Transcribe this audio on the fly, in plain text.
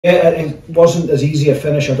Yeah, it wasn't as easy a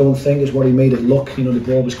finish, I don't think, as what he made it look. You know, the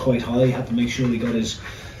ball was quite high. He had to make sure he got his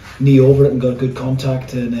knee over it and got good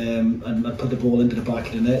contact and put the ball into the back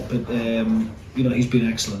of the net. But you know, he's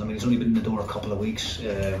been excellent. I mean, he's only been in the door a couple of weeks.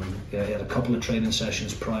 Yeah, he had a couple of training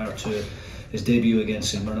sessions prior to his debut against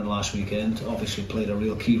St Mirren last weekend. Obviously played a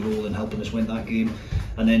real key role in helping us win that game.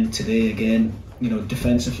 And then today again, you know,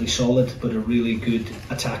 defensively solid, but a really good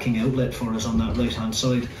attacking outlet for us on that right hand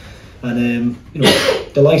side. And you know,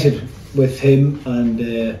 delighted with him and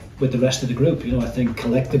with the rest of the group. You know, I think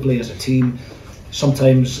collectively as a team,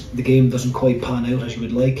 sometimes the game doesn't quite pan out as you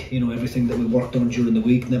would like. You know, everything that we worked on during the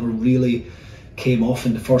week never really came off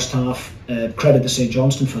in the first half. Credit to St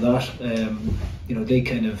Johnstone for that. You know,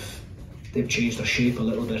 they've changed their shape a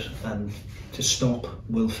little bit, and to stop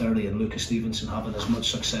Will Ferry and Luca Stephenson having as much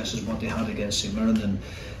success as what they had against St Mirren, and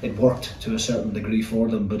it worked to a certain degree for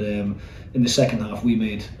them. But in the second half, we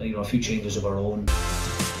made a few changes of our own.